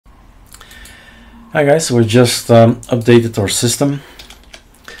Hi guys, we just updated our system.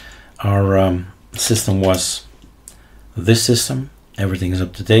 Our system was this system. Everything is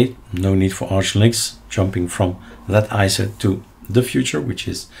up to date. No need for ArcoLinux. Jumping from that ISO to the future, which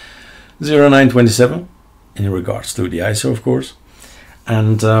is 0927 in regards to the ISO, of course.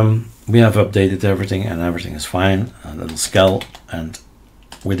 And we have updated everything, and everything is fine. A little scale, and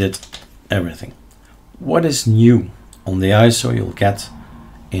we did everything. What is new on the ISO you'll get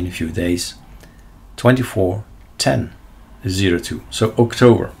in a few days? 24.10.02, so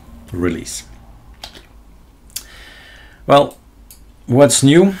October release. Well, what's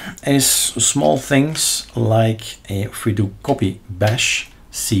new is small things like if we do copy bash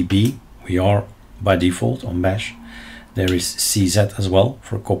cb, we are by default on bash. There is cz as well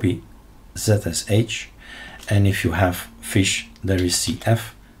for copy zsh, and if you have fish, there is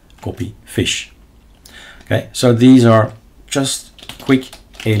cf, copy fish. Okay, so these are just quick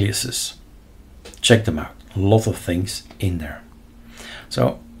aliases. Check them out. A lot of things in there.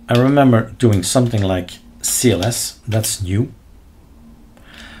 So I remember doing something like CLS. That's new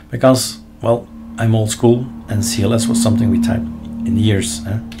because, well, I'm old school, and CLS was something we typed in years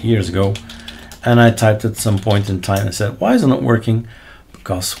ago, and I typed at some point in time and said, why isn't it working?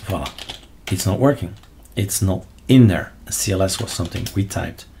 Because, voila, it's not working. It's not in there. CLS was something we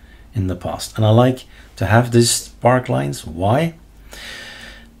typed in the past, and I like to have these spark lines. Why?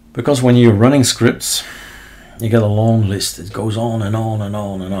 Because when you're running scripts, you get a long list. It goes on and on and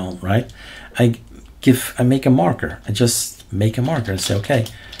on and on, right? I make a marker. I just make a marker and say, okay,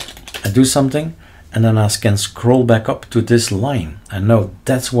 I do something, and then I can scroll back up to this line. I know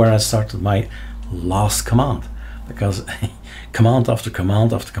that's where I started my last command, because command after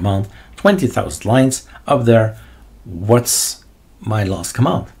command after command, 20,000 lines up there. What's my last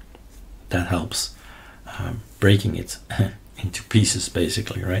command? That helps breaking it into pieces,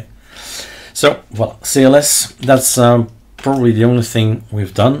 basically, right? So, well, CLS, that's probably the only thing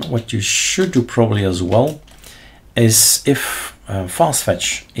we've done. What you should do probably as well is, if fast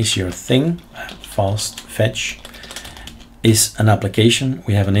fetch is your thing, fast fetch is an application,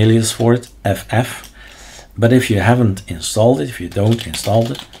 we have an alias for it, FF, but if you haven't installed it, if you don't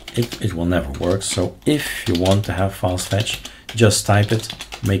install it, it will never work. So if you want to have fast fetch, just type it,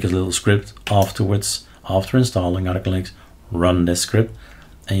 make a little script afterwards, after installing ArcoLinux, run this script,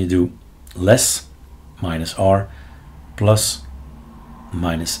 and you do less -r plus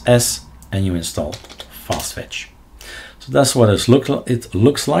 -s, and you install fast fetch. So that's what it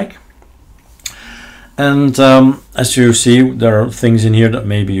looks like. And as you see, there are things in here that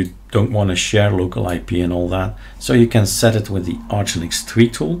maybe you don't want to share, local IP and all that, so you can set it with the ArcoLinux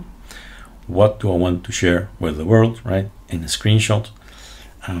tweak tool. What do I want to share with the world, right, in a screenshot?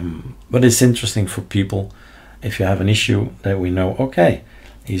 But it's interesting for people if you have an issue that we know, okay,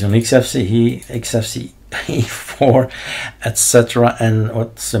 he's on XFCE, XFCE4, etc. And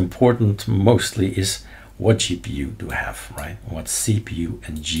what's important mostly is what GPU do you have, right? What CPU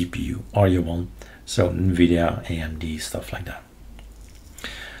and GPU are you on? So NVIDIA, AMD, stuff like that.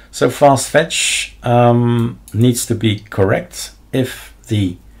 So fast fetch needs to be correct. If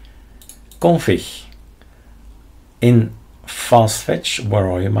the config in fast fetch, where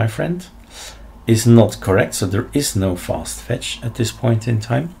are you, my friend, is not correct, so there is no fast fetch at this point in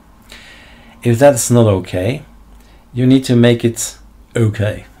time. If that's not okay, you need to make it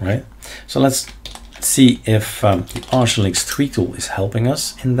okay, right? So let's see if the ArcoLinux tweak tool is helping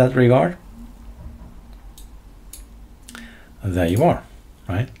us in that regard. There you are,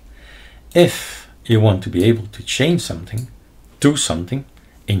 right? If you want to be able to change something, do something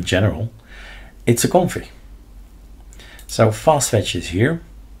in general, it's a config. So fast fetch is here,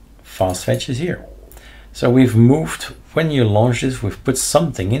 fast fetch is here. So we've moved, when you launch this, we've put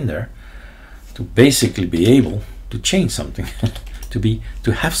something in there to basically be able to change something,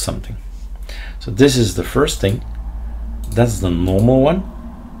 to have something. So this is the first thing. That's the normal one,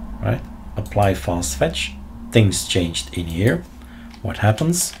 right? Apply fast fetch. Things changed in here. What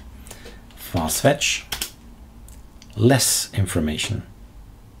happens? Fast fetch, less information.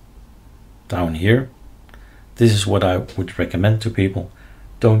 Down here, this is what I would recommend to people.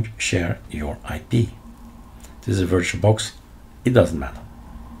 Don't share your IP. This is a virtual box. It doesn't matter.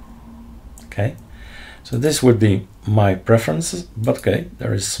 Okay, so this would be my preferences, but okay,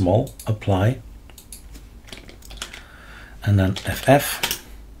 there is small, apply, and then FF.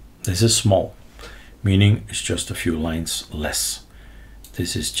 This is small, meaning it's just a few lines less.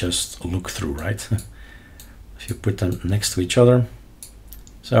 This is just a look through, right? If you put them next to each other.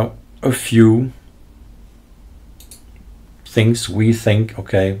 So a few things we think,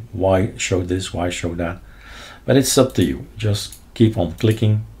 okay, why show this, why show that? But it's up to you. Just keep on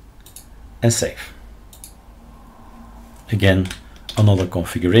clicking and save. again, another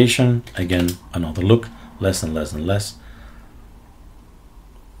configuration, again, another look, less and less and less.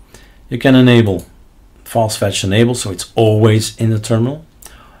 You can enable fast fetch enable, so it's always in the terminal,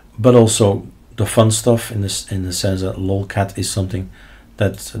 but also the fun stuff in the sense that lolcat is something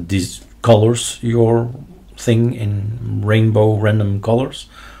that these colors your thing in rainbow random colors,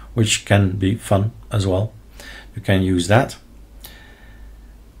 which can be fun as well. You can use that,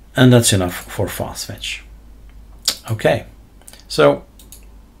 and that's enough for fast fetch. Okay, so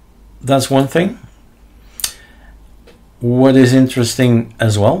that's one thing. What is interesting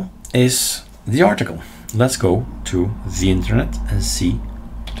as well is the article. Let's go to the internet and see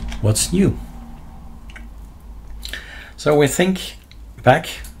what's new. So we think back,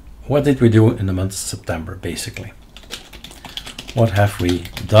 what did we do in the month of September, basically? What have we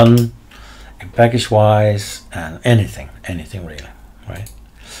done in package wise and anything really, right?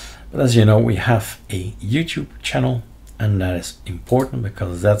 But as you know, we have a YouTube channel, and that is important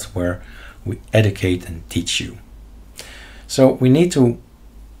because that's where we educate and teach you. So we need to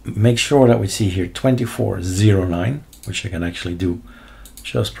make sure that we see here 2409, which I can actually do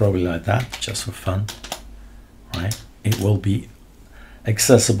just probably like that, just for fun, right? It will be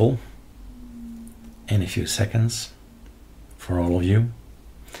accessible in a few seconds for all of you.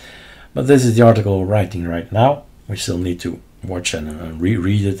 But this is the article we're writing right now. We still need to watch and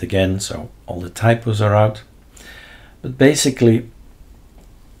reread it again, so all the typos are out. But basically,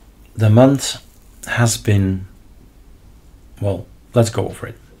 the month has been, well, let's go over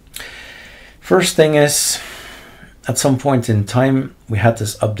it. First thing is, at some point in time, we had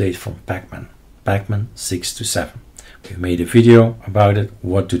this update from Pacman 6 to 7. We've made a video about it,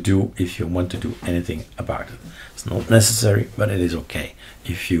 what to do if you want to do anything about it. It's not necessary, but it is okay.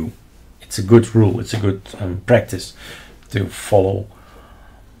 It's a good rule, it's a good practice to follow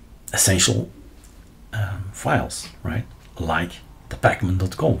essential files, right? Like the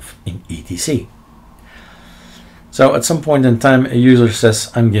pacman.conf in etc. So at some point in time, a user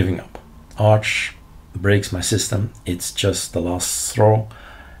says, I'm giving up. Arch breaks my system. It's just the last straw.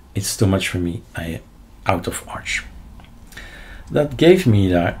 It's too much for me. I'm out of Arch. That gave me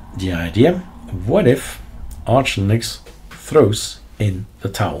the idea, what if ArcoLinux throws in the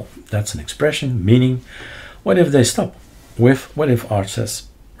towel? That's an expression meaning, what if they stop? What if Arch says,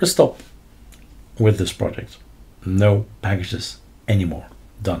 we stop with this project. No packages anymore.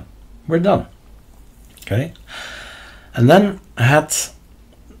 Done. We're done. Okay. And then I had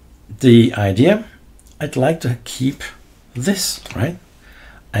the idea, I'd like to keep this, right?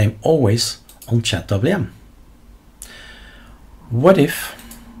 I'm always on chat.wm. What if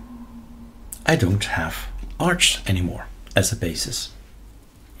I don't have Arch anymore as a basis?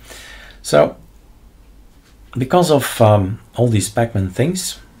 So because of all these Pacman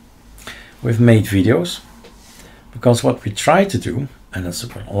things, we've made videos, because what we try to do, and that's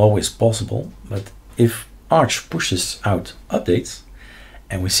always possible, but if Arch pushes out updates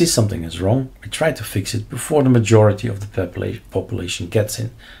and we see something is wrong, we try to fix it before the majority of the population gets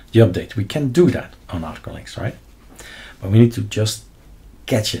in the update. We can do that on ArcoLinux, right? But we need to just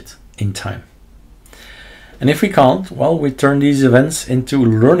catch it in time. And if we can't, well, we turn these events into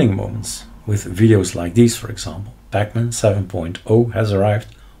learning moments with videos like these, for example. Pacman 7.0 has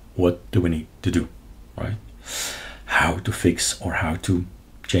arrived. What do we need to do, right? How to fix or how to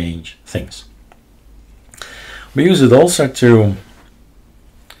change things. We use it also to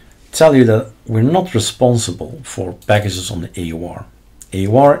tell you that we're not responsible for packages on the AUR.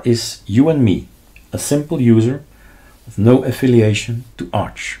 AUR is you and me, a simple user with no affiliation to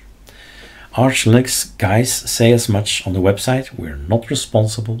Arch. ArcoLinux guys say as much on the website. We're not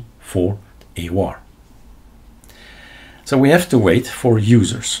responsible for the AUR. So we have to wait for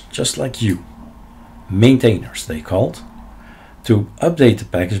users, just like you, maintainers they called, to update the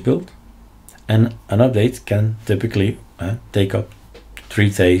package build. And an update can typically take up 3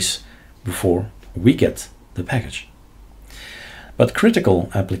 days before we get the package. But critical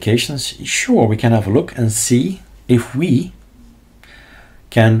applications, sure, we can have a look and see if we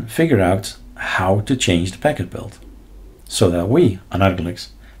can figure out how to change the package build, so that we on ArcoLinux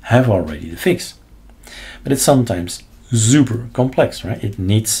have already the fix. But it's sometimes super complex, right? It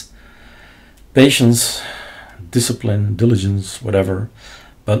needs patience, discipline, diligence, whatever,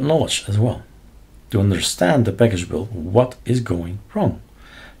 but knowledge as well, to understand the package build, what is going wrong,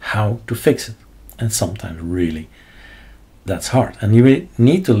 how to fix it. And sometimes really that's hard, and you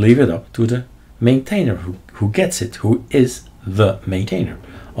need to leave it up to the maintainer who gets it, who is the maintainer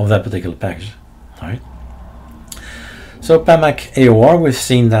of that particular package, right? So PAMAC AOR, we've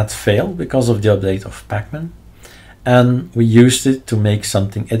seen that fail because of the update of Pacman, and we used it to make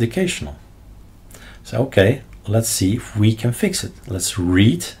something educational. So okay, let's see if we can fix it. Let's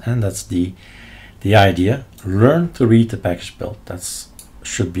read, and that's the idea. Learn to read the package build. That's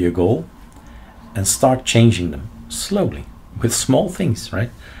should be a goal, and start changing them slowly with small things,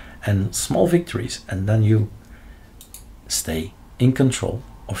 right? And small victories, and then you stay in control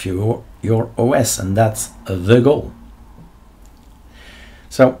of your OS, and that's the goal.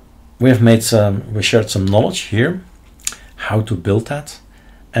 So we shared some knowledge here, how to build that,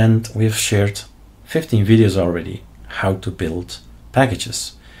 and we've shared 15 videos already how to build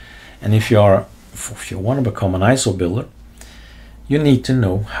packages. And if you want to become an ISO builder, you need to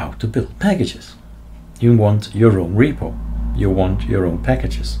know how to build packages. You want your own repo, you want your own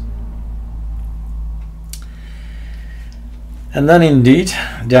packages. And then indeed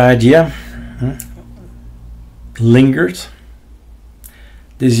the idea lingered,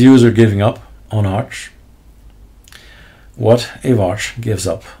 this user giving up on Arch. What if Arch gives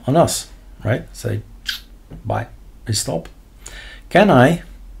up on us, right? Say bye, we stop. Can I,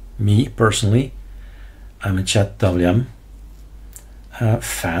 me personally, I'm a chat WM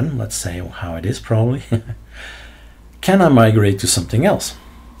fan, let's say how it is probably. Can I migrate to something else?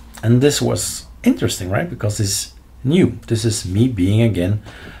 And this was interesting, right? Because it's new. This is me being again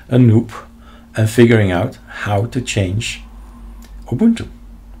a noob and figuring out how to change Ubuntu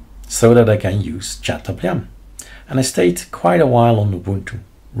so that I can use chat WM. And I stayed quite a while on Ubuntu,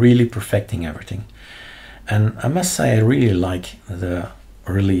 really perfecting everything. And I must say I really like the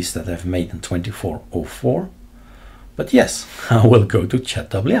release that I've made in 24.04. But yes, I will go to chat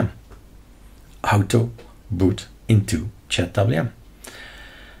WM. Auto boot into chat WM.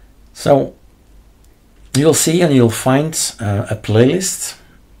 So you'll see and you'll find a playlist,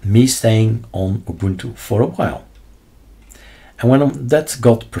 me staying on Ubuntu for a while. And when that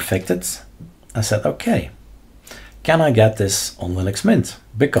got perfected, I said, okay, can I get this on Linux Mint?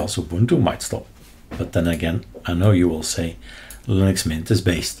 Because Ubuntu might stop. But then again, I know you will say Linux Mint is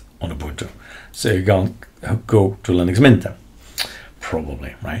based on Ubuntu. So you can't go to Linux Mint then.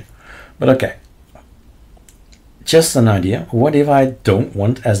 Probably, right? But okay. Just an idea. What if I don't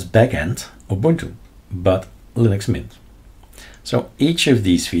want as backend Ubuntu, but Linux Mint? So each of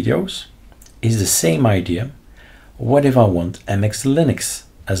these videos is the same idea. What if I want MX Linux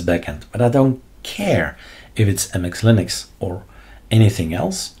as backend, but I don't care if it's MX Linux or anything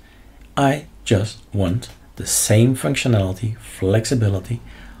else. I just want the same functionality, flexibility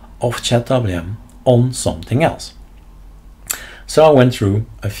of chat WM on something else. So I went through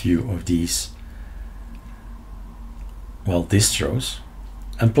a few of these, well, distros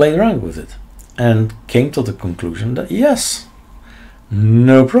and played around with it and came to the conclusion that yes,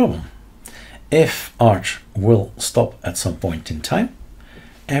 no problem. If Arch will stop at some point in time,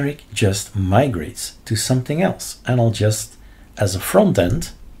 Eric just migrates to something else, and I'll just, as a front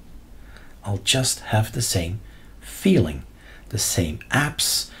end, I'll just have the same feeling, the same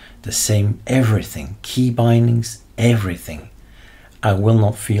apps, the same everything, key bindings, everything. I will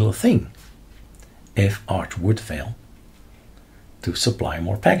not feel a thing if Arch would fail to supply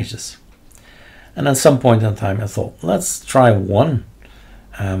more packages. And at some point in time I thought, let's try one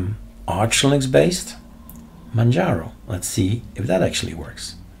Arch Linux based Manjaro. Let's see if that actually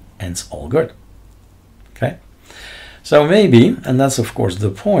works. And it's all good. Okay, so maybe, and that's of course the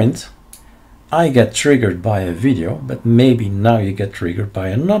point, I get triggered by a video, but maybe now you get triggered by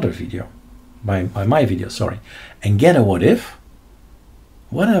another video, by my video, sorry, and get a what if.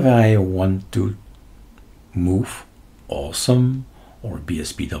 What if I want to move Awesome or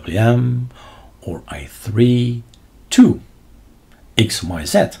BSPWM or i3 to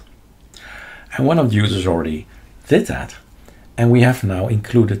XYZ? And one of the users already did that, and we have now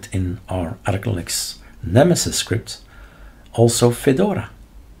included in our ArcoLinux Nemesis script also Fedora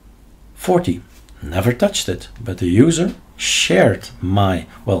 40. Never touched it, but the user shared my,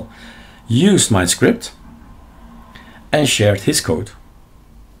 well, used my script and shared his code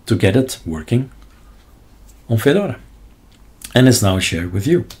to get it working on Fedora, and it's now shared with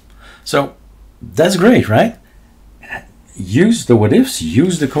you. So that's great, right? Use the what ifs,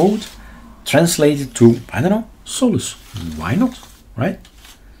 use the code, translate it to, I don't know, Solus. Why not, right?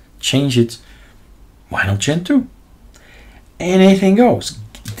 Change it. Why not Gen 2? Anything goes.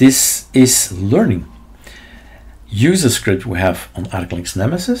 This is learning. Use the script we have on ArcoLinux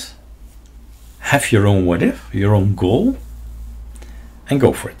Nemesis. Have your own what if, your own goal, and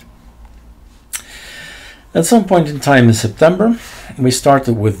go for it. At some point in time in September, we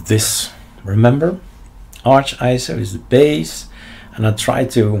started with this. Remember, Arch ISO is the base, and I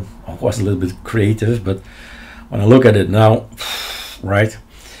tried to, I was a little bit creative, but when I look at it now, right,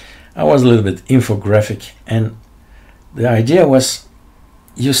 I was a little bit infographic, and the idea was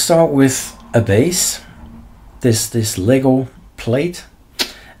you start with a base, this Lego plate,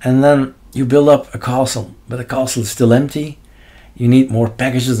 and then you build up a castle, but the castle is still empty. You need more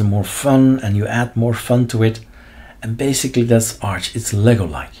packages and more fun, and you add more fun to it, and basically that's Arch. It's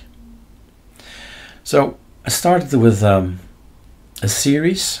Lego-like. So I started with a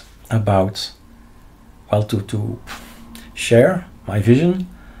series about, well, to share my vision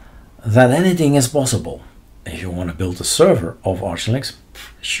that anything is possible. If you want to build a server of ArcoLinux,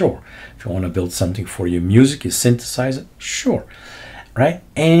 sure. If you want to build something for your music, your synthesizer, sure. Right?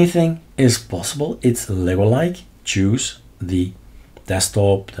 Anything is possible. It's Lego-like. Choose the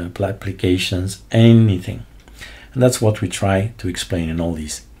desktop, the applications, anything. And that's what we try to explain in all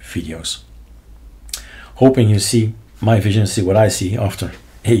these videos. Hoping you see my vision, see what I see after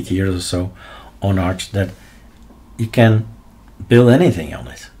 8 years or so on Arch, that you can build anything on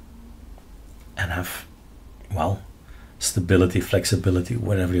it and have, well, stability, flexibility,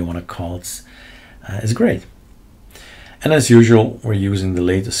 whatever you want to call it, is great. And as usual, we're using the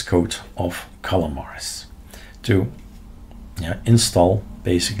latest code of Calamares to install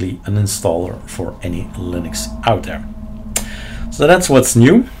basically an installer for any Linux out there. So that's what's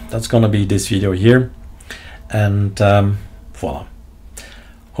new. That's going to be this video here. And voila.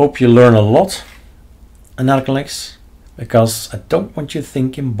 Hope you learn a lot in ArcoLinux, because I don't want you to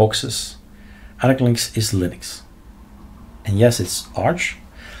think in boxes. ArcoLinux is Linux. And yes, it's Arch,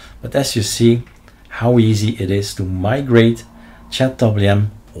 but as you see how easy it is to migrate ChatWM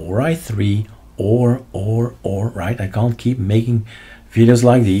or i3 or right, I can't keep making videos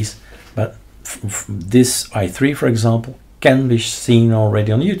like these, but this i3, for example, can be seen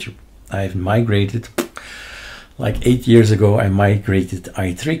already on YouTube. I've migrated, like 8 years ago, I migrated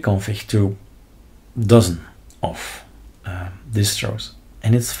i3 config to dozen of distros,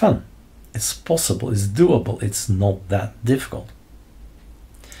 and it's fun. It's possible, it's doable, it's not that difficult.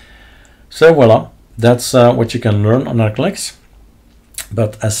 So voila, that's what you can learn on ArcoLinux.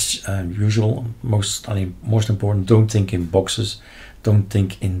 But as usual, most important, don't think in boxes, don't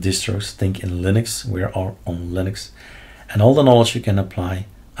think in distros, think in Linux. We are on Linux, and all the knowledge you can apply,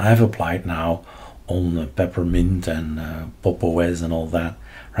 I've applied now on Peppermint and Pop OS and all that,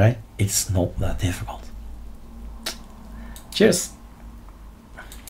 right? It's not that difficult. Cheers.